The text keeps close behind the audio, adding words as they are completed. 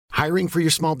Hiring for your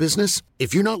small business?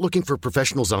 If you're not looking for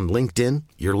professionals on LinkedIn,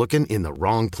 you're looking in the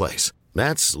wrong place.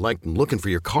 That's like looking for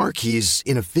your car keys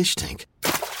in a fish tank.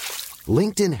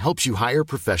 LinkedIn helps you hire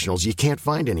professionals you can't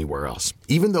find anywhere else,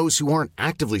 even those who aren't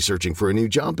actively searching for a new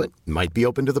job but might be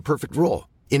open to the perfect role.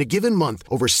 In a given month,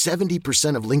 over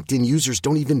 70% of LinkedIn users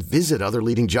don't even visit other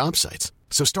leading job sites.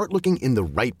 So start looking in the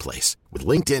right place. With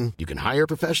LinkedIn, you can hire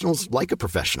professionals like a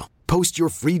professional. Post your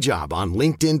free job on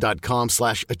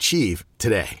linkedin.com/achieve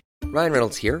today. Ryan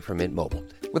Reynolds here from Mint Mobile.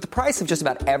 With the price of just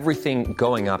about everything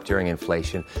going up during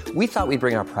inflation, we thought we'd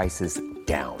bring our prices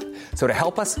down. So to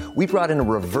help us, we brought in a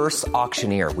reverse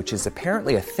auctioneer, which is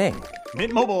apparently a thing.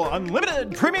 Mint Mobile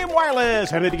Unlimited Premium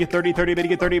Wireless. How to get 30, 30, bit to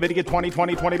get 30, bit to get 20,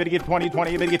 20, 20, bit to get 20,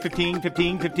 20, bit to get 15,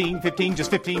 15, 15, 15, just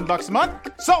 $15 a month?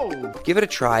 Sold! Give it a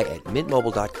try at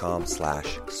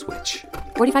mintmobile.com/switch.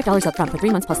 $45 up front for 3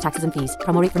 months plus taxes and fees.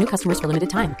 Promo rate for new customers for limited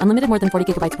time. Unlimited more than 40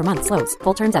 gigabytes per month. Slows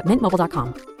full terms at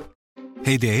mintmobile.com.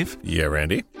 Hey, Dave. Yeah,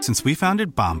 Randy. Since we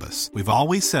founded Bombas, we've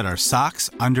always said our socks,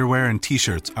 underwear, and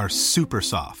T-shirts are super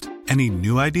soft. Any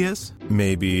new ideas?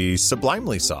 Maybe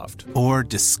sublimely soft. Or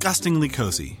disgustingly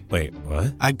cozy. Wait,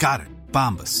 what? I got it.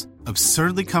 Bombas.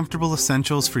 Absurdly comfortable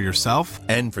essentials for yourself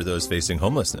and for those facing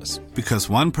homelessness. Because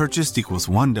one purchased equals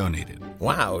one donated.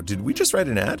 Wow, did we just write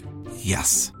an ad?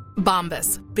 Yes.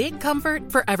 Bombas. Big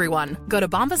comfort for everyone. Go to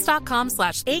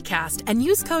bombas.com/ACAST and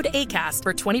use code ACAST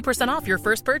for 20% off your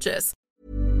first purchase.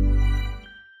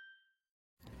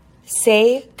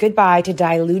 Say goodbye to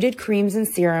diluted creams and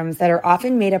serums that are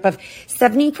often made up of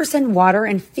 70% water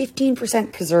and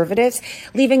 15% preservatives,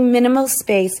 leaving minimal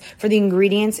space for the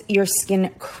ingredients your skin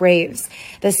craves.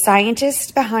 The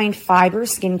scientists behind Fiber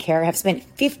Skincare have spent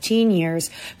 15 years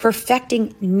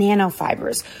perfecting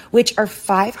nanofibers, which are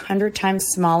 500 times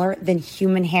smaller than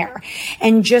human hair.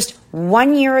 And just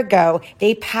 1 year ago,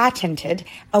 they patented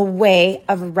a way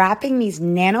of wrapping these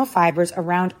nanofibers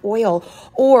around oil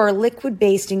or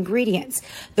liquid-based ingredients.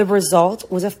 The result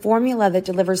was a formula that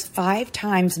delivers 5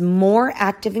 times more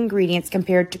active ingredients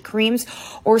compared to creams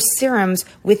or serums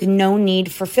with no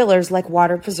need for fillers like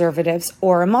water preservatives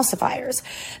or emulsifiers.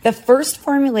 The first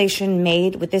formulation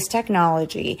made with this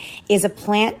technology is a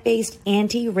plant-based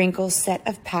anti-wrinkle set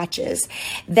of patches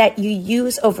that you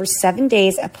use over 7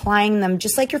 days, applying them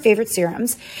just like your favorite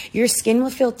serums. Your skin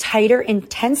will feel tighter in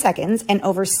 10 seconds, and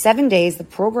over 7 days, the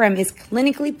program is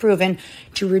clinically proven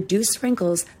to reduce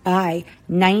wrinkles by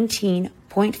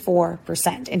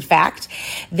 19.4%. In fact,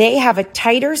 they have a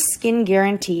tighter skin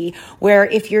guarantee where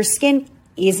if your skin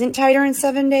isn't tighter in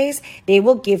 7 days, they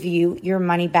will give you your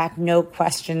money back, no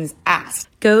questions asked.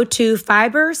 Go to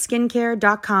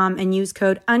fiberskincare.com and use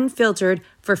code UNFILTERED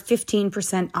for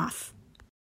 15% off.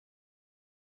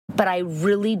 But I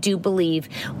really do believe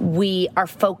we are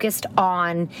focused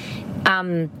on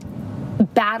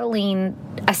battling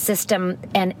a system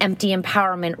and empty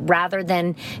empowerment rather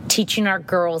than teaching our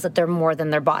girls that they're more than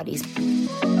their bodies.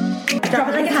 Drop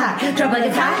it like it's hot, drop it like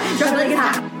it's hot, drop it like it's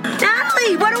hot.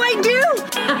 Natalie, what do I do?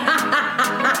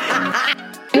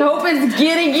 I hope it's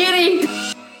giddy.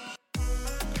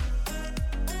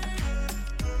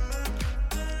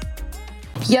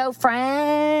 Yo,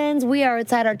 friends, we are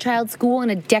outside our child's school in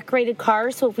a decorated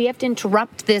car, so if we have to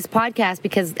interrupt this podcast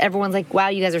because everyone's like, wow,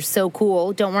 you guys are so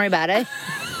cool, don't worry about it.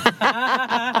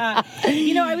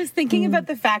 You know, I was thinking about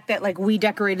the fact that, like, we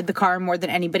decorated the car more than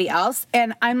anybody else,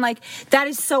 and I'm like, that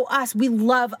is so us. We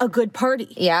love a good party.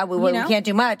 Yeah, we can't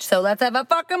do much, so let's have a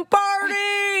fucking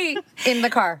party in the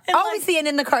car. Always seeing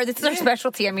in the car. This is our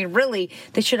specialty. I mean, really,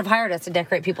 they should have hired us to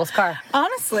decorate people's car.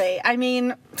 Honestly, I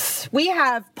mean, we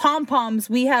have pom-poms,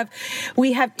 we have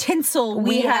tinsel,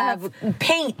 we have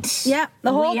paint. Yeah,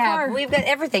 the whole car. We've got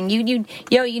everything. You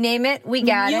name it, we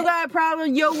got it. You got a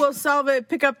problem, we'll solve it.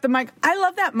 Pick up the mic. I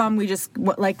love that mom.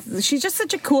 She's just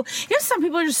such a cool. You know, some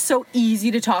people are just so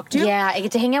easy to talk to. Yeah, I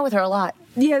get to hang out with her a lot.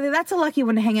 Yeah, that's a lucky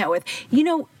one to hang out with. You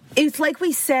know, it's like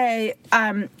we say,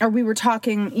 or we were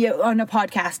talking on a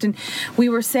podcast, and we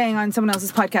were saying on someone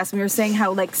else's podcast, and we were saying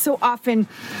how, like, so often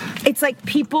it's like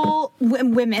people,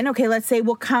 women, okay, let's say,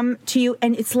 will come to you,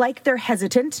 and it's like they're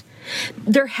hesitant.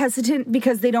 They're hesitant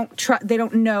because they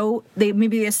don't know,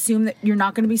 maybe assume that you're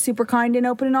not going to be super kind and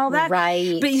open and all that.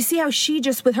 Right. But you see how she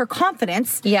just, with her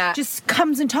confidence, just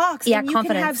comes and talks. Yeah, and you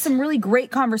confidence. can have some really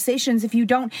great conversations if you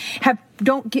don't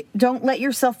let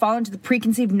yourself fall into the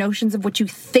preconceived notions of what you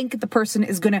think the person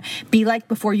is going to be like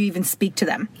before you even speak to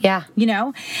them. Yeah. You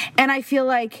know? And I feel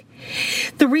like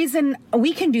the reason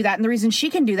we can do that and the reason she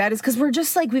can do that is because we're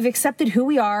just like, we've accepted who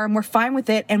we are and we're fine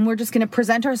with it, and we're just going to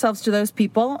present ourselves to those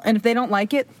people, and if they don't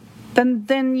like it,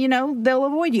 then you know, they'll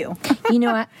avoid you. You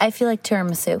know, I feel like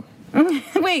tiramisu.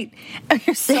 Wait,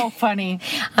 you're so funny.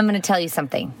 I'm going to tell you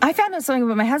something. I found out something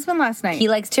about my husband last night. He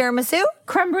likes tiramisu?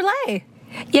 Creme brulee.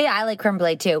 Yeah, I like creme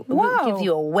brulee too. Whoa. It gives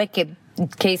you a wicked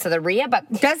case of the Rhea,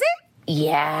 but... Does it?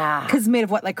 Yeah. Because it's made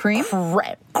of what, like cream?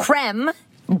 Creme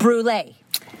brulee.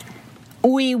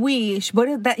 Oui. What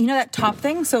is that? You know that top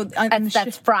thing? So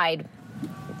that's fried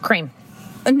cream.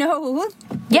 No.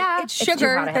 Yeah. It's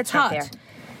sugar that's hot. There.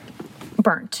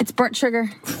 Burnt. It's burnt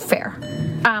sugar. Fair.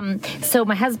 So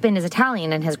my husband is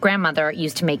Italian, and his grandmother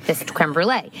used to make this creme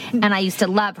brulee, and I used to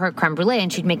love her creme brulee,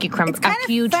 and she'd make you creme. It's kind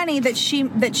of funny that she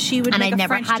would make a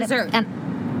French dessert.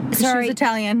 Sorry, she was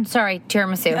Italian. Sorry,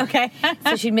 tiramisu. Okay.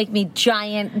 So she'd make me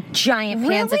giant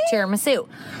pans of tiramisu.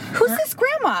 Who's this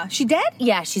grandma? She dead?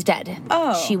 Yeah, she's dead.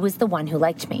 Oh. She was the one who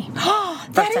liked me.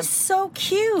 That is so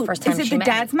cute. First time is it she the met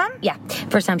dad's me. mom? Yeah.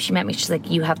 First time she met me, she's like,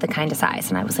 you have the kindest eyes.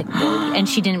 And I was like, whoa. And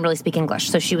she didn't really speak English.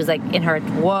 So she was like, in her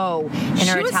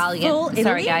Italian. Full Sorry,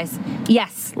 Italy? Guys.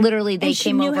 Yes, literally, they and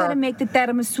came over. She knew how to make the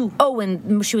tiramisu. Oh,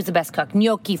 and she was the best cook.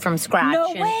 Gnocchi from scratch.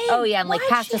 No and, way. Oh, yeah, and like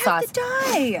pasta sauce. Why'd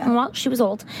she have to die? Well, she was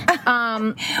old.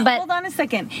 But hold on a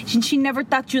second. She never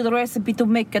taught you the recipe to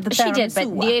make the tiramisu. She did, but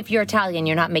if you're Italian,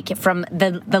 you're not making it from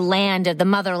the land of the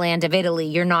motherland of Italy.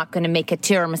 You're not going to make a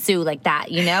tiramisu like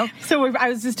that, you know? So I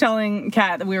was just telling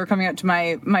Kat that we were coming out to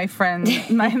my friend,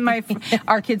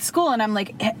 our kid's school, and I'm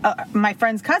like, my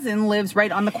friend's cousin lives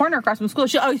right on the corner across from school.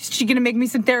 Is she going to make me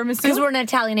some tiramisu? Because we're in an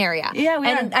Italian area. Yeah, we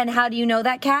are. And how do you know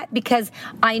that, Kat? Because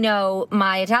I know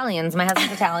my Italians. My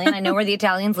husband's Italian. I know where the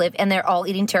Italians live, and they're all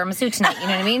eating tiramisu tonight. You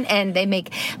know what I mean? And they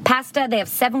make pasta. They have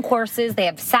 7 courses. They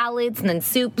have salads, and then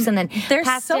soups, and then they're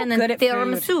pasta, so and then good at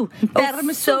tiramisu.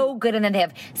 Tiramisu. So good. And then they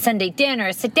have Sunday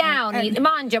dinner. Sit down, eat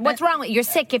manja. What's wrong with you? You're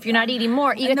sick if you're not eating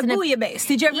more. And the bouillabaisse.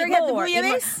 Did you ever get the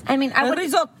bouillabaisse? I mean, I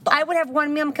would have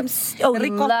one meal come. Oh,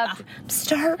 ricotta. Love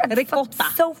starving.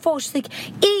 Ricotta. So full. She's like,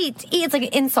 eat. It's like an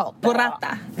insult.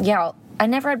 Burrata. Yeah. I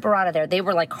never had burrata there. They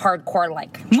were like hardcore,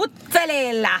 like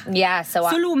mozzarella. Yeah, so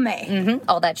solume,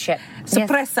 all that shit.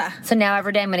 Sorpresa. Yes. So now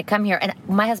every day I'm going to come here, and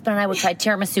my husband and I would try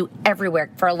tiramisu everywhere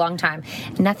for a long time.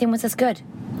 Nothing was as good.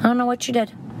 I don't know what you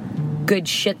did. Good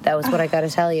shit, though, is what I got to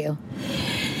tell you.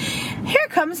 Here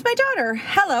comes my daughter.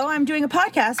 Hello, I'm doing a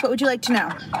podcast. What would you like to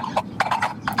know?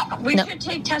 We should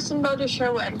take Tess and Bo to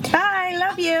Sherwood. Bye,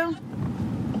 love you.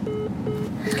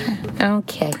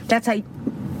 Okay. That's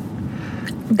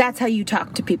how you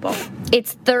talk to people.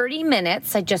 It's 30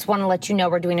 minutes. I just want to let you know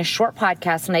we're doing a short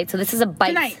podcast tonight. So this is a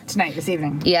bite. Tonight, this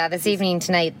evening. Yeah, this evening,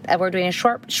 tonight. We're doing a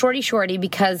shorty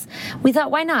because we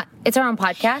thought, why not? It's our own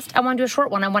podcast. I want to do a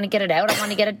short one. I want to get it out. I want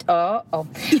to get it. I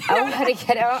want to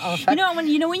get it out.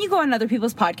 When you go on other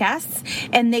people's podcasts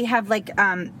and they have like,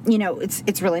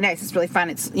 it's really nice. It's really fun.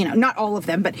 It's, not all of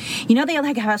them, but they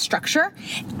like have a structure.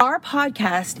 Our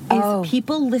podcast is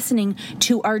people listening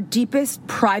to our deepest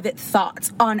private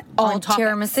thoughts on all topics.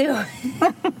 Tiramisu.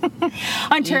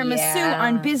 On tiramisu,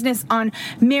 on business, on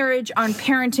marriage, on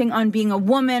parenting, on being a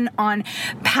woman, on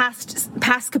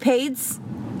pastcapades.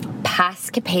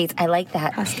 Pastcapades. I like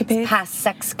that. Pastcapades. Past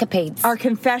sexcapades. Our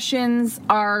confessions,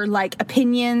 our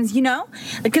opinions,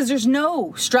 because there's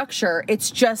no structure. It's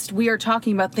just we are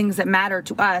talking about things that matter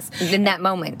to us in that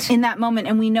moment.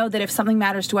 And we know that if something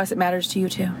matters to us, it matters to you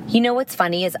too. You know what's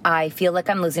funny is I feel like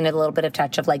I'm losing a little bit of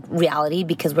touch of reality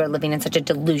because we're living in such a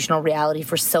delusional reality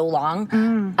for so long.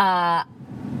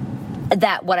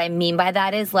 That what I mean by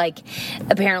that is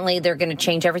apparently they're going to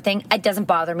change everything. It doesn't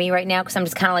bother me right now because I'm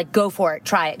just kind of go for it,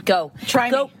 try it, go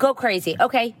crazy.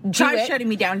 Okay, try shutting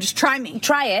me down. Just try me.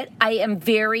 Try it. I am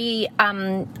very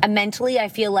mentally. I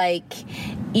feel like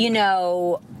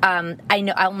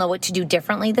I'll know what to do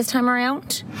differently this time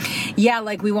around. Yeah,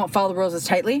 we won't follow the rules as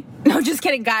tightly. No, just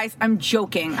kidding, guys. I'm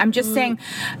joking. I'm just saying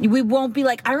we won't be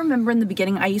I remember in the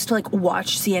beginning, I used to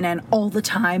watch CNN all the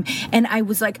time, and I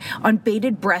was on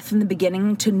bated breath in the beginning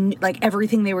to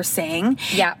everything they were saying.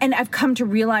 Yeah. And I've come to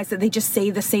realize that they just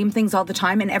say the same things all the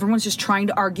time, and everyone's just trying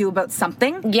to argue about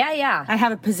something. Yeah. I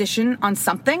have a position on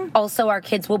something. Also, our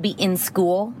kids will be in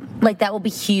school. That will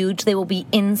be huge. They will be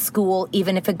in school,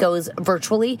 even if it goes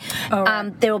virtually. Oh,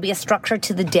 right. There will be a structure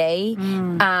to the day.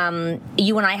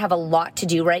 You and I have a lot to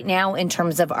do right now in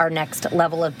terms of our next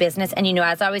level of business. And,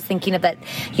 as I was thinking of that,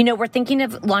 we're thinking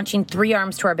of launching 3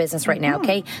 arms to our business right now,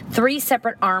 okay? 3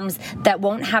 separate arms that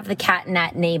won't have the Cat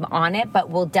Nat name on it, but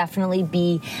will definitely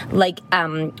be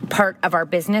part of our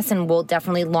business, and we'll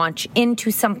definitely launch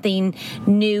into something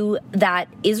new that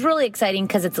is really exciting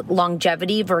because it's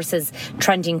longevity versus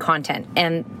trending content.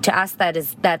 And to us,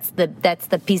 that's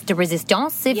the piece de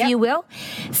resistance, if you will.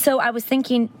 So I was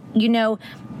thinking,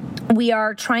 we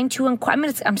are trying to inquire.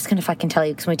 I'm just going to fucking tell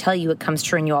you, because when we tell you, it comes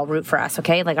true and you all root for us,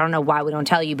 okay? I don't know why we don't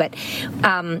tell you, but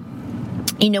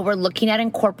we're looking at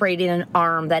incorporating an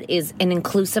arm that is an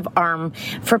inclusive arm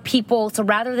for people. So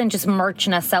rather than just merch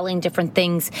and us selling different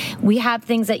things, we have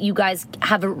things that you guys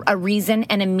have a reason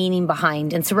and a meaning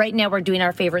behind. And so right now we're doing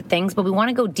our favorite things, but we want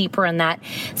to go deeper in that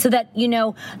so that,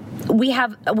 we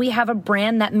have a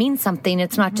brand that means something.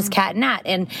 It's not just Cat and Nat.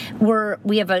 And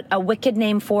we have a wicked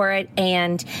name for it.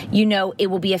 And, it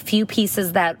will be a few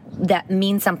pieces that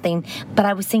mean something. But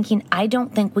I was thinking, I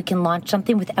don't think we can launch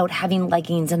something without having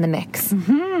leggings in the mix.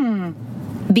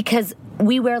 Because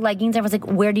we wear leggings. I was like,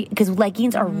 because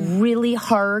leggings are really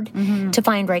hard to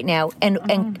find right now. And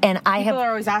People are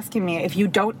always asking me, if you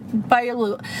don't buy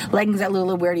your leggings at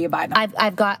Lulu, where do you buy them?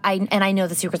 I know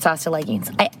the secret sauce to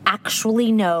leggings. I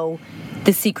actually know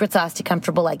the secret sauce to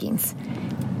comfortable leggings.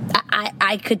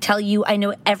 I could tell you, I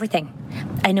know everything.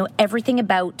 I know everything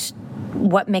about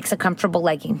what makes a comfortable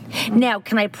legging. Now,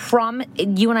 can I promise,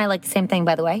 you and I like the same thing,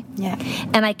 by the way? Yeah.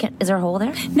 And is there a hole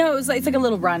there? No, it's like a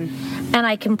little run. And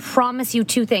I can promise you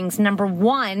two things. Number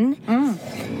one,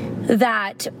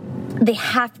 that they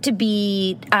have to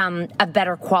be a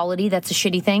better quality. That's a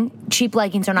shitty thing. Cheap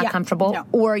leggings are not comfortable,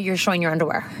 or you're showing your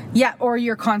underwear. Yeah, or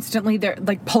you're constantly there,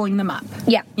 like pulling them up.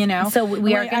 Yeah. So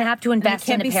we are going to have to invest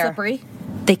in a pair. They can't be slippery.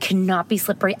 They cannot be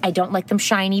slippery. I don't like them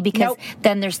shiny because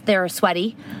then they're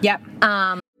sweaty. Yep.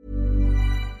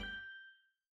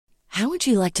 How would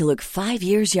you like to look 5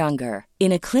 years younger?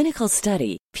 In a clinical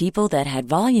study, people that had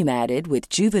volume added with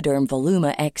Juvederm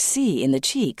Voluma XC in the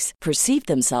cheeks perceived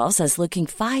themselves as looking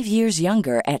 5 years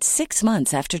younger at 6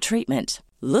 months after treatment.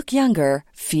 Look younger,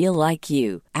 feel like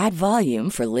you. Add volume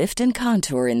for lift and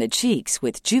contour in the cheeks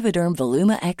with Juvederm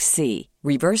Voluma XC.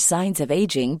 Reverse signs of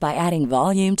aging by adding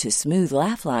volume to smooth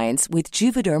laugh lines with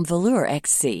Juvederm Volure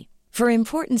XC. For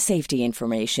important safety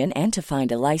information and to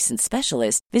find a licensed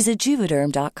specialist, visit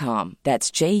Juvederm.com.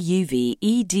 That's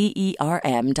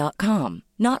JUVEDERM.com.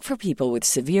 Not for people with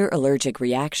severe allergic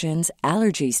reactions,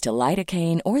 allergies to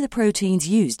lidocaine, or the proteins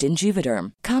used in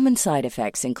Juvederm. Common side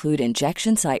effects include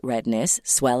injection site redness,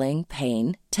 swelling,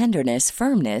 pain, tenderness,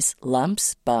 firmness,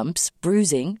 lumps, bumps,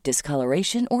 bruising,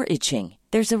 discoloration, or itching.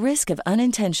 There's a risk of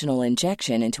unintentional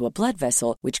injection into a blood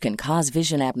vessel, which can cause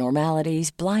vision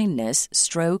abnormalities, blindness,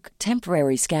 stroke,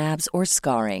 temporary scabs, or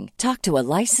scarring. Talk to a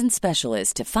licensed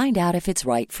specialist to find out if it's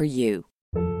right for you.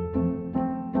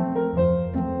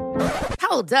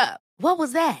 Hold up. What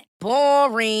was that?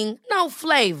 Boring. No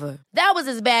flavor. That was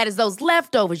as bad as those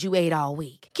leftovers you ate all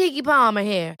week. Keke Palmer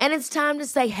here, and it's time to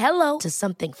say hello to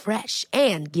something fresh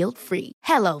and guilt-free.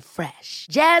 HelloFresh.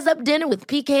 Jazz up dinner with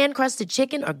pecan-crusted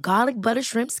chicken or garlic butter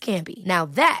shrimp scampi. Now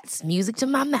that's music to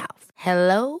my mouth.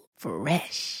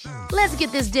 HelloFresh. Let's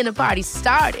get this dinner party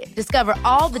started. Discover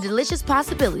all the delicious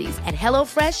possibilities at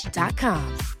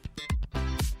HelloFresh.com.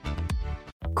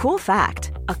 Cool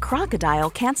fact, a crocodile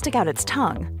can't stick out its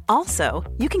tongue. Also,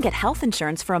 you can get health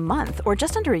insurance for a month or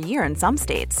just under a year in some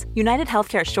states. United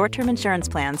Healthcare short-term insurance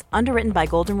plans, underwritten by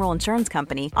Golden Rule Insurance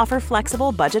Company, offer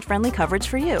flexible, budget-friendly coverage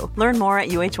for you. Learn more at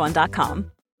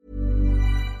UH1.com.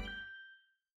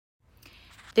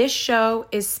 This show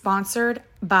is sponsored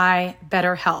by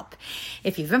BetterHelp.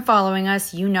 If you've been following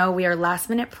us, you know we are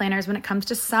last-minute planners when it comes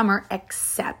to summer,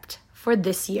 except for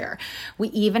this year. We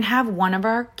even have one of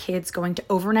our kids going to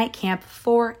overnight camp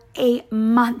for a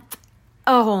month,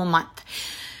 a whole month.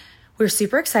 We're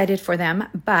super excited for them,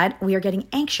 but we are getting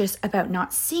anxious about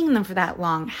not seeing them for that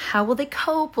long. How will they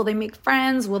cope? Will they make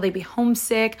friends? Will they be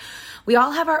homesick? We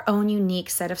all have our own unique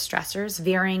set of stressors,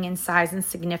 varying in size and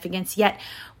significance, yet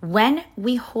when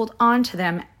we hold on to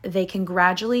them, they can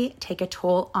gradually take a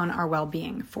toll on our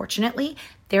well-being. Fortunately,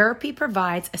 therapy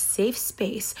provides a safe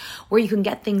space where you can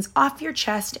get things off your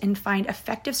chest and find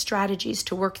effective strategies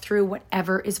to work through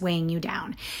whatever is weighing you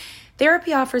down.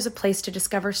 Therapy offers a place to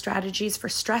discover strategies for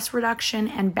stress reduction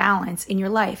and balance in your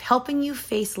life, helping you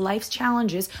face life's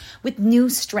challenges with new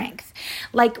strength.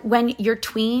 Like when your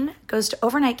tween goes to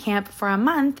overnight camp for a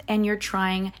month and you're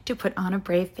trying to put on a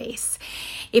brave face.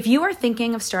 If you are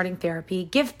thinking of starting therapy,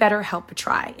 give BetterHelp a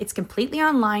try. It's completely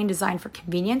online, designed for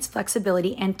convenience,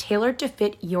 flexibility, and tailored to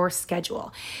fit your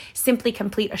schedule. Simply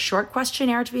complete a short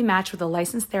questionnaire to be matched with a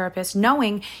licensed therapist,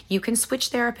 knowing you can switch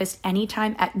therapists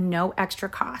anytime at no extra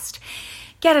cost.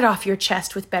 Get it off your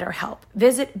chest with BetterHelp.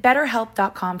 Visit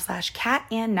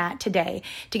betterhelp.com/catandnat today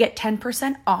to get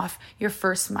 10% off your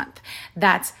first month.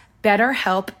 That's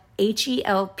BetterHelp,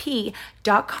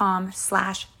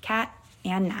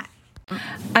 HELP.com/catandnat.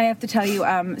 I have to tell you,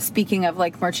 speaking of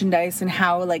like merchandise and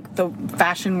how like the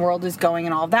fashion world is going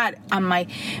and all of that,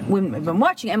 when I've been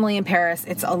watching Emily in Paris,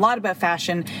 it's a lot about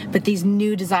fashion, but these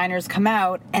new designers come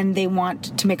out and they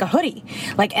want to make a hoodie,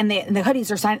 like, and the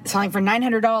hoodies are selling for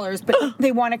 $900, but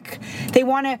they want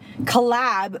to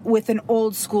collab with an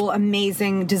old school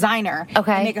amazing designer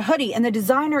and make a hoodie, and the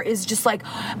designer is just like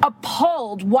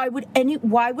appalled. Why would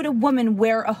a woman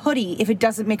wear a hoodie if it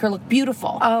doesn't make her look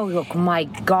beautiful? Oh, look, my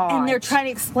God. And they're trying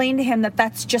to explain to him that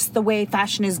that's just the way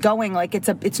fashion is going. Like,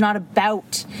 it's not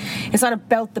about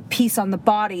the piece on the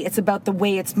body. It's about the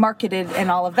way it's marketed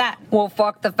and all of that. Well,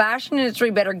 fuck, the fashion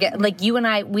industry better get, like, you and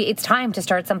I, it's time to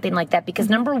start something like that, because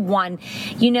number one,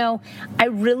 I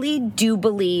really do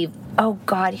believe, oh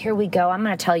God, here we go. I'm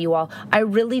going to tell you all, I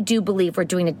really do believe we're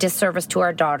doing a disservice to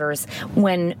our daughters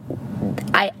when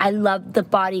I love the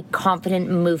body confident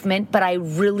movement, but I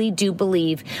really do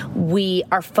believe we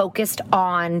are focused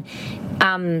on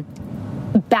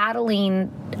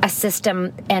battling a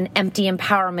system and empty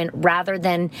empowerment rather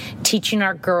than teaching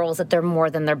our girls that they're more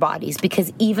than their bodies,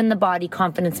 because even the body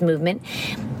confidence movement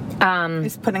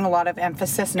is putting a lot of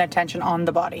emphasis and attention on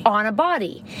the body. On a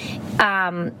body.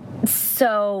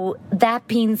 So that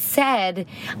being said,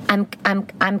 I'm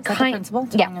kind. The principal?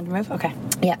 Yeah. Okay.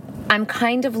 Yeah. I'm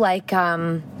kind of like,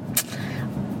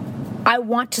 I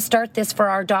want to start this for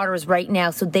our daughters right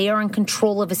now so they are in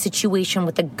control of a situation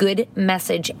with a good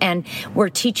message, and we're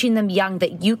teaching them young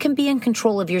that you can be in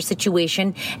control of your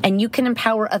situation and you can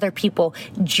empower other people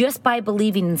just by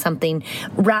believing in something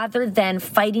rather than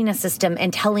fighting a system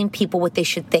and telling people what they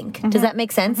should think. Mm-hmm. Does that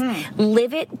make sense? Mm-hmm.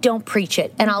 Live it, don't preach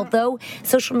it. And although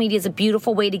social media is a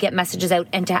beautiful way to get messages out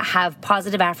and to have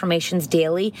positive affirmations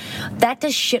daily, that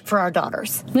does shit for our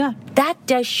daughters. Yeah. That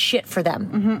does shit for them.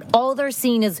 Mm-hmm. All they're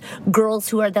seeing is girls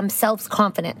who are themselves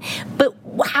confident. But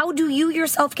how do you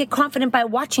yourself get confident? By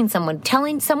watching someone,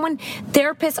 telling someone.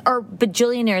 Therapists are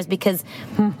bajillionaires because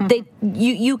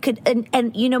you could, and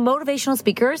motivational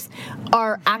speakers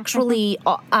are actually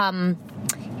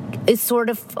is sort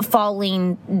of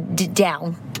falling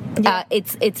down. Yeah.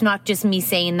 It's not just me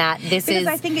saying that. Because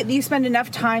I think you spend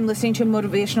enough time listening to a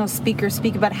motivational speaker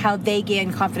speak about how they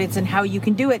gain confidence and how you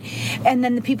can do it, and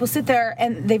then the people sit there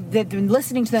and they've been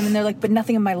listening to them and they're like, but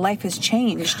nothing in my life has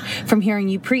changed from hearing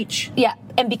you preach. Yeah,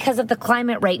 and because of the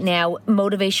climate right now,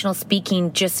 motivational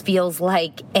speaking just feels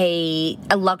like a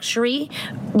luxury,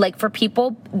 like for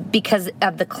people, because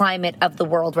of the climate of the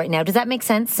world right now. Does that make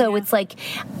sense? So it's like,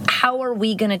 how are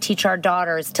we going to teach our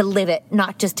daughters to live it,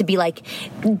 not just to be like,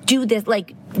 do this,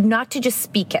 like, not to just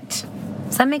speak it.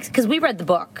 Does that make sense? Because we read the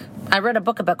book. I read a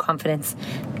book about confidence.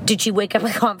 Did she wake up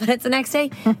with confidence the next day?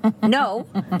 No.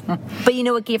 But you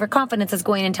know what gave her confidence is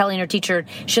going and telling her teacher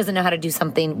she doesn't know how to do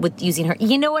something with using her.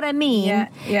 You know what I mean?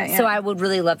 Yeah. So I would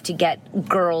really love to get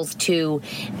girls to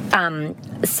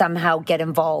somehow get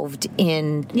involved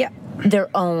in their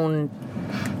own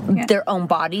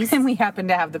bodies, and we happen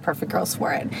to have the perfect girls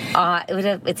for it.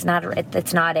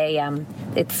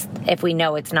 It's if we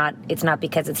know it's not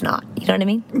because it's not. You know what I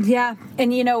mean? Yeah,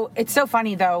 and it's so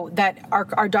funny though that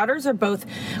our daughters are both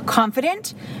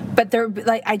confident, but they're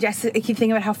like, I keep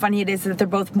thinking about how funny it is that they're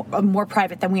both more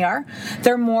private than we are.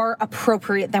 They're more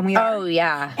appropriate than we are. Oh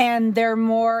yeah, and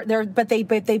but they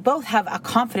both have a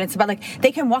confidence about, like,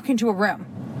 they can walk into a room.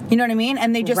 You know what I mean?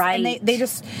 And they just, and they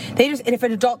just, if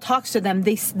an adult talks to them,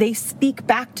 they speak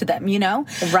back to them,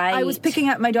 Right. I was picking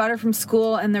up my daughter from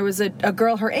school, and there was a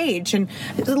girl her age, and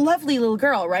it was a lovely little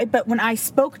girl, right? But when I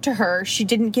spoke to her, she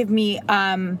didn't give me, me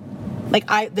and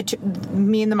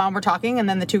the mom were talking, and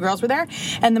then the two girls were there,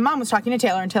 and the mom was talking to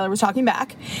Taylor, and Taylor was talking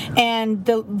back, and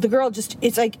the girl just,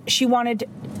 it's like she wanted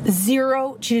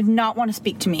zero, she did not want to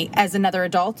speak to me as another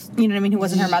adult, you know what I mean, who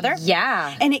wasn't her mother.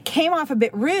 Yeah. And it came off a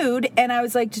bit rude, and I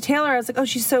was like to Taylor, I was like, oh,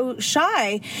 she's so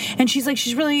shy, and she's like,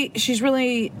 she's really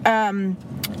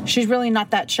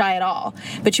not that shy at all,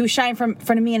 but she was shy in front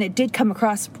of me, and it did come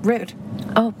across rude.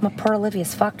 Oh, my poor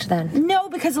Olivia's fucked then. No,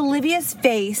 because Olivia's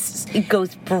face, it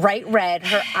goes bright red.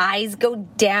 Her eyes go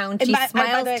down. She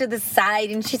smiles to the side,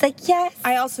 and she's like, yes.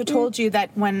 I also told you that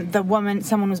when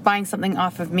someone was buying something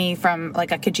off of me from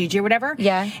like a Kijiji or whatever,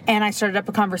 and I started up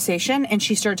a conversation, and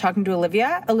she started talking to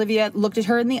Olivia. Olivia looked at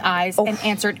her in the eyes and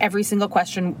answered every single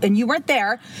question, and you weren't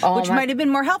there, which might have been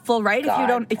more helpful, right?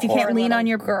 God, if you can't lean on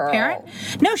your parent.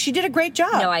 No, she did a great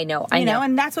job. No, I know.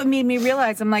 And that's what made me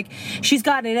realize, I'm like, she's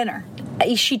got it in her.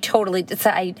 She totally.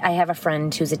 So I have a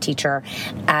friend who's a teacher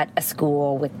at a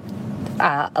school with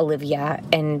Olivia,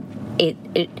 and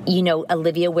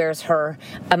Olivia wears her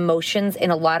emotions in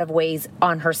a lot of ways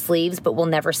on her sleeves, but will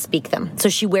never speak them. So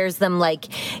she wears them like,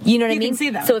 you know what I mean? You can see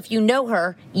them. So if you know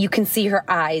her, you can see her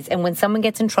eyes. And when someone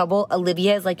gets in trouble,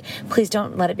 Olivia is like, please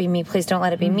don't let it be me. Please don't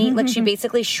let it be me. Like she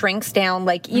basically shrinks down,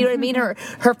 like, you know what I mean?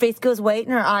 Her face goes white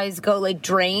and her eyes go like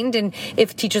drained. And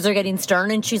if teachers are getting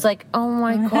stern and she's like, oh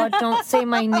my God, don't say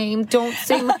my name. Don't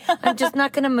say I'm just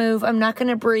not going to move. I'm not going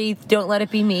to breathe. Don't let it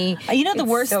be me. You know, the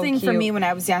worst thing for me when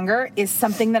I was younger is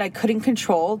something that I couldn't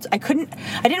control. I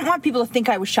didn't want people to think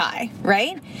I was shy,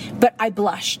 right? But I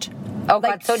blushed. Oh,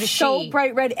 like, God, so did she. So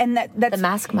bright red. And that's... The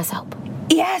mask must help.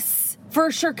 Yes. For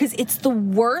sure, because it's the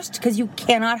worst, because you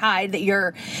cannot hide that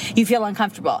you feel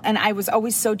uncomfortable. And I was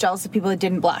always so jealous of people that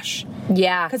didn't blush.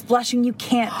 Yeah. Because blushing, you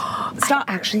can't stop.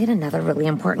 I actually had another really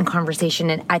important conversation,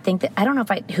 and I think that, I don't know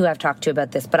who I've talked to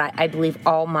about this, but I believe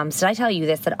all moms, did I tell you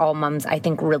this, that all moms, I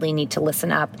think, really need to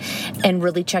listen up and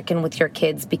really check in with your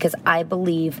kids, because I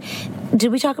believe,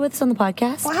 did we talk about this on the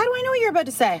podcast? Well, how do I know what you're about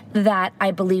to say? That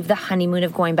I believe the honeymoon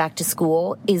of going back to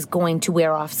school is going to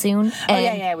wear off soon.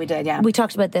 And we did, we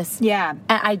talked about this. Yeah.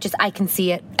 I can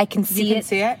see it. I can see it. You can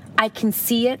see it? I can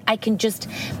see it.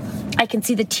 I can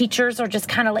see the teachers are just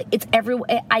kind of like, it's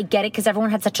everywhere. I get it, because everyone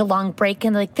had such a long break,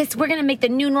 and they're like, we're going to make the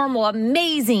new normal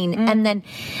amazing. And then,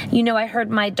 I heard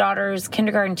my daughter's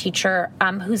kindergarten teacher,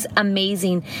 who's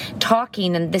amazing,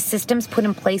 talking, and the systems put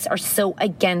in place are so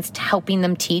against helping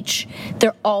them teach.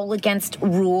 They're all against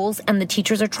rules, and the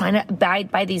teachers are trying to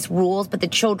abide by these rules, but the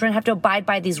children have to abide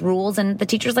by these rules. And the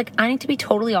teacher's like, I need to be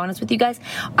totally honest with you guys.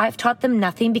 I've taught them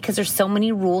nothing because there's so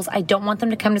many rules. I don't want them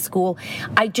to come to school.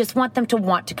 I just want them to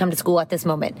want to come to school at this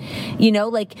moment.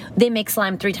 Like they make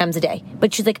slime 3 times a day.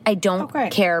 But she's like, I don't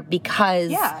care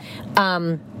because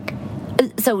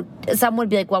so some would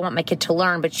be like, well, I want my kid to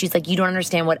learn, but she's like, you don't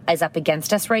understand what is up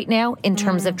against us right now in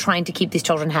terms of trying to keep these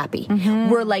children happy.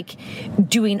 We're like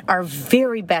doing our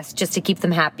very best just to keep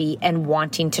them happy and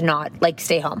wanting to not like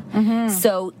stay home.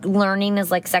 So learning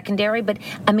is like secondary, but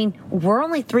I mean, we're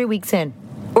only 3 weeks in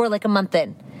or like a month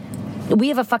in. We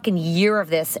have a fucking year of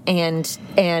this, and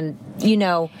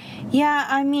Yeah,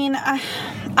 I mean,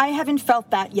 I haven't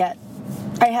felt that yet.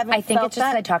 I think it's just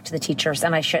that I talk to the teachers,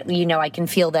 and I can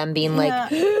feel them being like...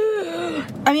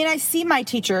 I mean, I see my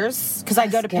teachers, because I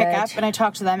go to pick up, and I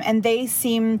talk to them, and they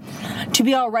seem to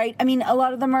be all right. I mean, a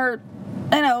lot of them are,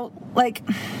 like...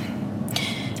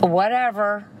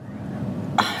 Whatever.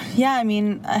 Yeah, I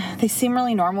mean, they seem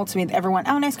really normal to me. Everyone,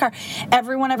 oh, nice car.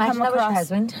 Everyone I've come across. Your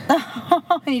husband.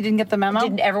 And you didn't get the memo?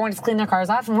 Didn't everyone just clean their cars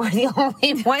off, and we're the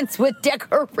only ones with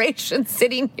decorations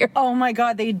sitting here? Oh my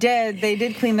God, they did. They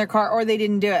did clean their car, or they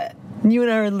didn't do it. You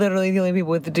and I are literally the only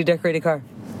people with the decorated car.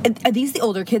 Are these the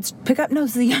older kids pick up? No,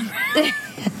 it's the younger.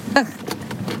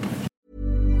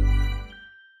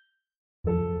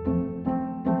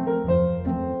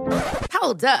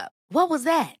 Hold up. What was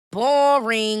that?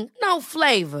 Boring. No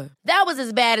flavor. That was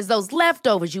as bad as those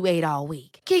leftovers you ate all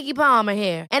week. Keke Palmer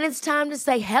here. And it's time to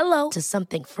say hello to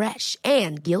something fresh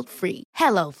and guilt-free.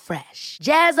 HelloFresh.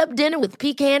 Jazz up dinner with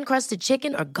pecan-crusted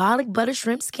chicken or garlic butter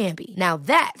shrimp scampi. Now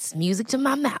that's music to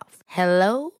my mouth.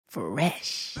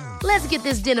 HelloFresh. Let's get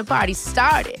this dinner party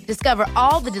started. Discover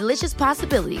all the delicious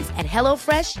possibilities at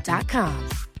HelloFresh.com.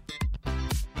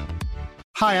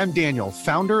 Hi, I'm Daniel,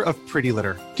 founder of Pretty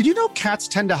Litter. Did you know cats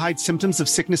tend to hide symptoms of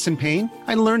sickness and pain?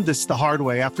 I learned this the hard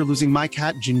way after losing my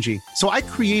cat, Gingy. So I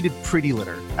created Pretty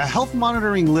Litter, a health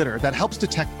monitoring litter that helps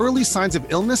detect early signs of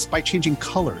illness by changing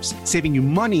colors, saving you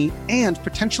money and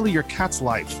potentially your cat's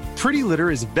life. Pretty Litter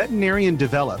is veterinarian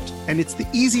developed, and it's the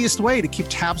easiest way to keep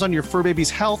tabs on your fur baby's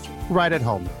health right at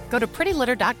home. Go to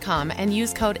prettylitter.com and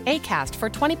use code ACAST for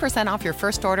 20% off your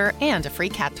first order and a free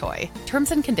cat toy.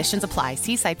 Terms and conditions apply.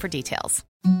 See site for details.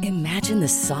 Imagine the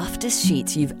softest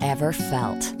sheets you've ever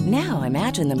felt. Now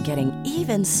imagine them getting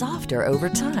even softer over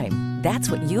time.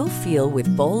 That's what you'll feel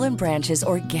with Boll & Branch's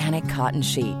organic cotton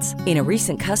sheets. In a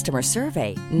recent customer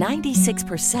survey,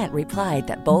 96% replied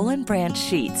that Boll & Branch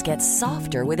sheets get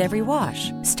softer with every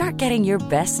wash. Start getting your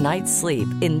best night's sleep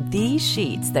in these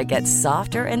sheets that get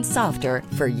softer and softer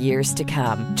for years to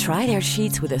come. Try their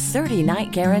sheets with a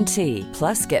 30-night guarantee.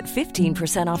 Plus, get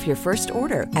 15% off your first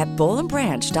order at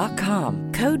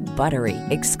bollandbranch.com. Code BUTTERY.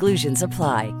 Exclusions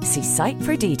apply. See site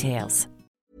for details.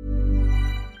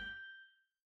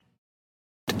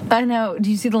 I know. Do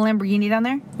you see the Lamborghini down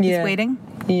there? Yeah. He's waiting.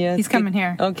 Yeah. He's coming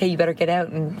here. Okay, you better get out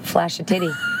and flash a titty.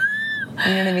 You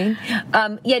know what I mean?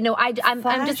 I'm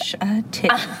just a titty.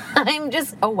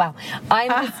 Oh wow.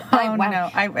 I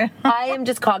am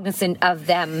just cognizant of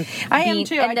them. I am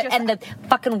too. And the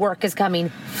fucking work is coming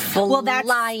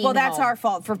flying. Well, that's our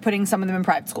fault for putting some of them in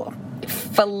private school.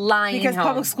 flying because home.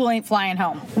 public school ain't flying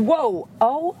home. Whoa.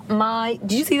 Oh, my.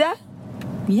 Did you see that?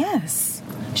 Yes.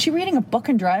 Is she reading a book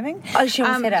and driving? Oh, she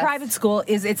almost hit us. Private school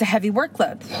it's a heavy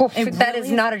workload. That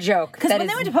is not a joke. Because when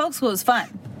they went to public school, it was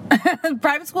fun.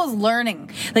 Private school is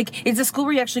learning. Like, it's a school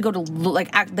where you actually go to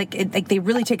act like they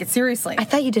really take it seriously. I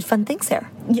thought you did fun things there.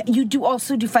 Yeah, you do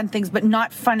also do fun things, but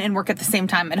not fun and work at the same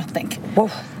time. I don't think. Whoa.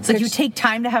 So you take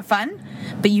time to have fun,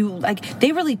 but you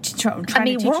they really try to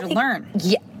teach you to learn.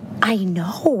 Yeah, I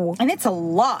know, and it's a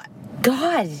lot.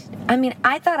 God, I mean,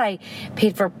 I thought I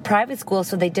paid for private school,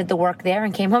 so they did the work there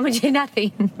and came home and did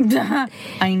nothing.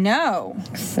 I know.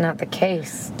 It's not the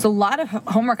case. It's a lot of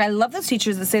homework. I love those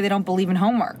teachers that say they don't believe in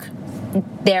homework.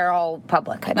 They're all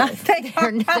public, I believe.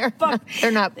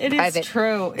 They're not it private. Is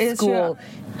true. It School is true.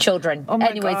 Children. Oh my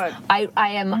Anyways, God.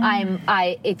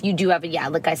 if you do have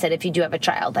like I said, if you do have a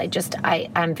child,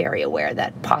 I'm very aware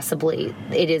that possibly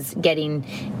it is getting,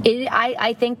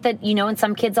 I think that, in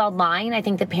some kids online, I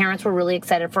think the parents were really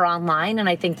excited for online, and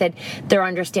I think that they're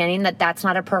understanding that that's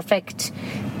not a perfect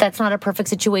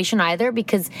situation either,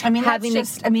 because I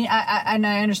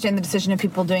understand the decision of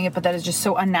people doing it, but that is just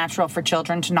so unnatural for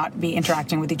children to not be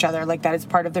interacting with each other. Like, that is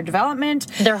part of their development.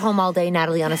 They're home all day,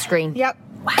 Natalie, on a screen. Yep.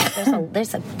 Wow,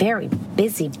 there's a very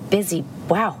busy,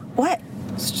 wow. What?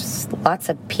 It's just lots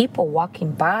of people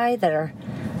walking by that are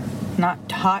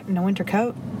not hot in a winter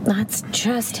coat. That's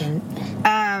just it.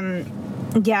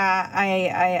 Yeah,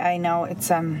 I know.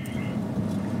 It's and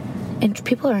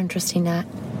people are interesting, Nat.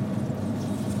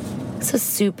 It's a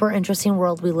super interesting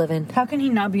world we live in. How can he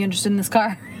not be interested in this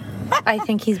car? I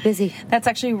think he's busy. That's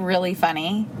actually really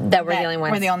funny. That we're the only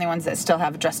ones. We're the only ones that still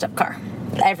have a dressed up car.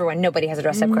 Nobody has a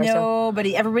dressed up car.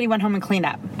 Nobody. Everybody went home and cleaned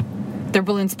up. Their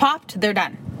balloons popped. They're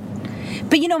done.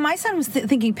 But my son was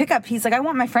thinking pickup. He's like, I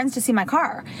want my friends to see my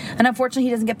car, and unfortunately,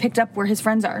 he doesn't get picked up where his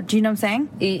friends are. Do you know what I'm saying?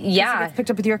 Yeah, he gets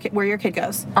picked up with where your kid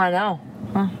goes. I know.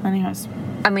 Well, anyways,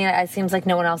 I mean, it seems like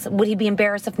no one else would. He be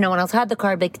embarrassed if no one else had the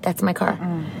car? But that's my car.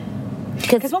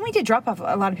 Because when we did drop off,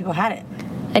 a lot of people had it,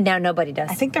 and now nobody does.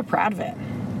 I think they're proud of it.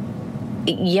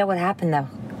 Yeah, what happened though?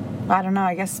 I don't know.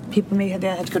 I guess people maybe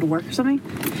had to go to work or something.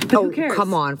 But who cares?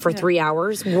 Come on, for 3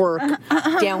 hours work,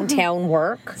 downtown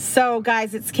work. So,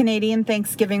 guys, it's Canadian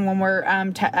Thanksgiving when we're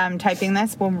typing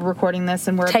this, when we're recording this,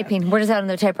 and we're typing. What is that on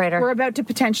the typewriter? We're about to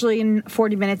potentially in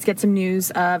 40 minutes get some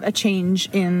news of a change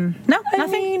in. No,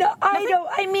 nothing.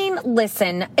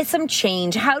 Listen, it's some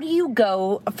change. How do you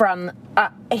go from?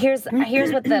 Here's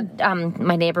what the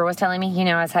my neighbor was telling me.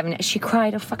 I was having. She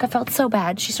cried. Oh fuck! I felt so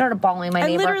bad. She started bawling. My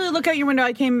neighbor. I literally look out your window.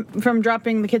 I came from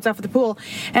dropping the kids off at the pool,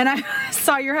 and I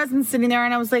saw your husband sitting there,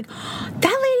 and I was like,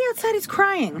 that lady outside is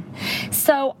crying.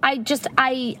 So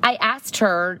I asked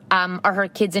her, are her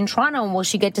kids in Toronto, and will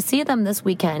she get to see them this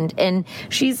weekend? And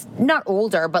she's not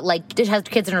older, but has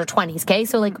kids in her 20s. Okay,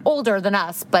 so older than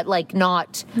us, but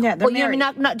not. Yeah, they're married.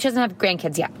 Not she doesn't have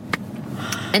grandkids yet.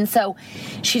 And so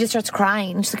she just starts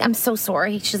crying. She's like, I'm so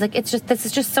sorry. She's like, this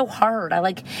is just so hard.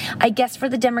 I guess for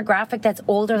the demographic that's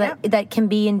older, that can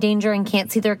be in danger and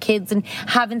can't see their kids and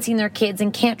haven't seen their kids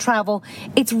and can't travel,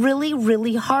 it's really,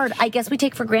 really hard. I guess we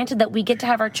take for granted that we get to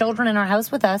have our children in our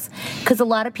house with us, because a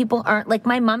lot of people aren't,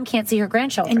 my mom can't see her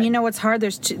grandchildren. And you know what's hard?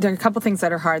 There are a couple things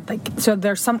that are hard. So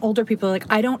there's some older people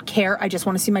I don't care. I just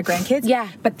want to see my grandkids. Yeah.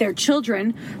 But their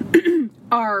children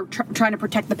are trying to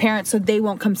protect the parents so they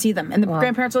won't come see them. And the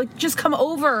grandparents are like, just come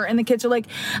over. And the kids are like,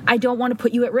 I don't want to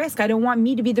put you at risk. I don't want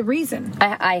me to be the reason.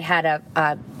 I had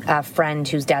a friend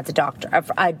whose dad's a doctor.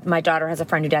 My daughter has a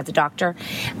friend whose dad's a doctor.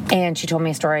 And she told me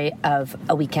a story of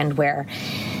a weekend where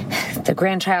the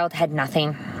grandchild had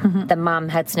nothing. Mm-hmm. The mom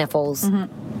had sniffles.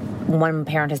 Mm-hmm. One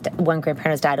grandparent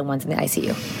has died and one's in the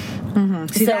ICU. Mm-hmm.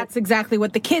 See, that's exactly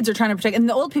what the kids are trying to protect. And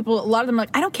the old people, a lot of them are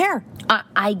like, I don't care.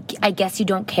 I guess you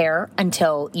don't care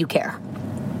until you care.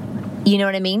 You know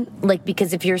what I mean?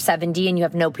 Because if you're 70 and you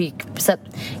have no pre-something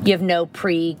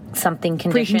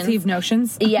conditions. Preconceived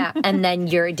notions. Yeah, and then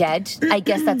you're dead. I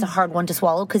guess that's a hard one to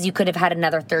swallow, because you could have had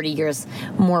another 30 years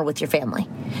more with your family.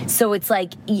 So it's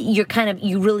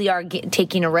you really are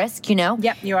taking a risk,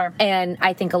 Yep, you are. And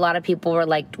I think a lot of people were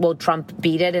like, well, Trump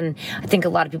beat it. And I think a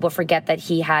lot of people forget that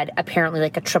he had apparently a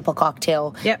triple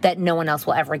cocktail that no one else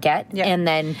will ever get. Yep. And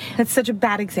then... That's such a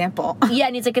bad example. Yeah,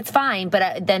 and he's like, it's fine,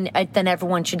 but then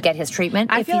everyone should get his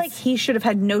treatment. I feel like he should have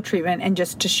had no treatment, and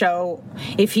just to show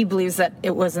if he believes that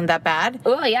it wasn't that bad.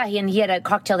 Oh yeah, he had a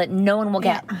cocktail that no one will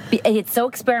get. Yeah. It's so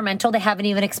experimental. They haven't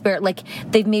even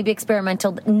they've maybe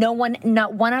experimental.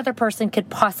 Not one other person could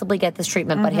possibly get this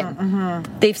treatment but him.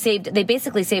 Mm-hmm. They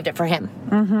basically saved it for him.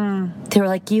 Mm-hmm. They were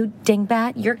like, you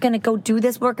dingbat, you're gonna go do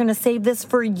this. We're gonna save this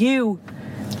for you.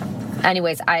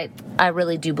 Anyways, I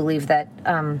really do believe that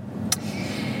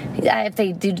If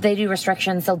they do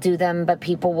restrictions, they'll do them, but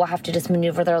people will have to just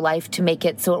maneuver their life to make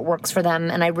it so it works for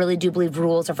them. And I really do believe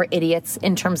rules are for idiots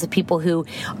in terms of people who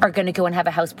are going to go and have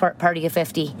a house party of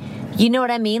 50. You know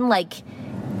what I mean? Like,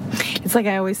 it's like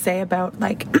I always say about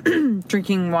like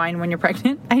drinking wine when you're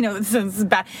pregnant. I know this is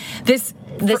bad. This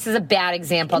is a bad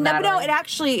example. No, it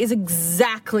actually is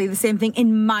exactly the same thing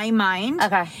in my mind.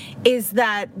 Okay, is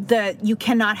that you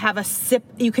cannot have a sip,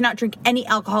 you cannot drink any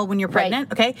alcohol when you're pregnant.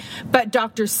 Right. Okay, but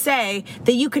doctors say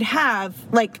that you could have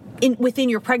like within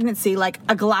your pregnancy like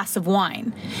a glass of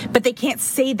wine, but they can't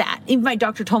say that. Even my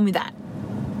doctor told me that.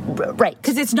 Right.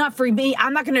 Because it's not for me.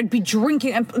 I'm not going to be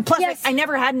drinking. And plus, yes. I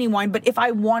never had any wine, but if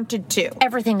I wanted to.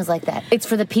 Everything is like that. It's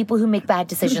for the people who make bad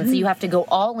decisions. So you have to go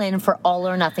all in for all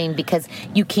or nothing, because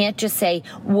you can't just say,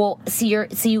 well,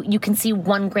 you can see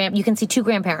 1 gram, you can see 2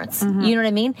 grandparents. You know what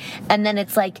I mean? And then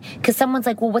it's like, because someone's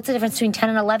like, well, what's the difference between 10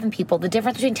 and 11 people? The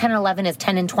difference between 10 and 11 is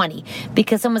 10 and 20.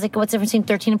 Because someone's like, what's the difference between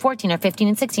 13 and 14 or 15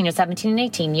 and 16 or 17 and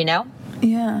 18, you know?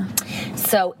 Yeah.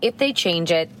 So if they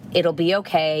change it, it'll be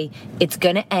okay. It's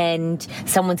going to end.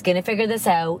 Someone's going to figure this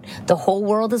out. The whole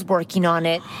world is working on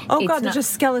it. Oh, God, there's a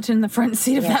skeleton in the front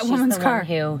seat of that woman's car.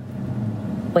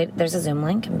 Wait, there's a Zoom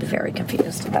link? I'm very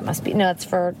confused. That must be... No, it's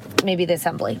for maybe the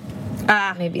assembly.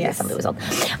 Maybe the assembly was on.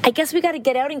 I guess we got to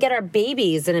get out and get our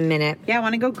babies in a minute. Yeah, I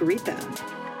want to go greet them.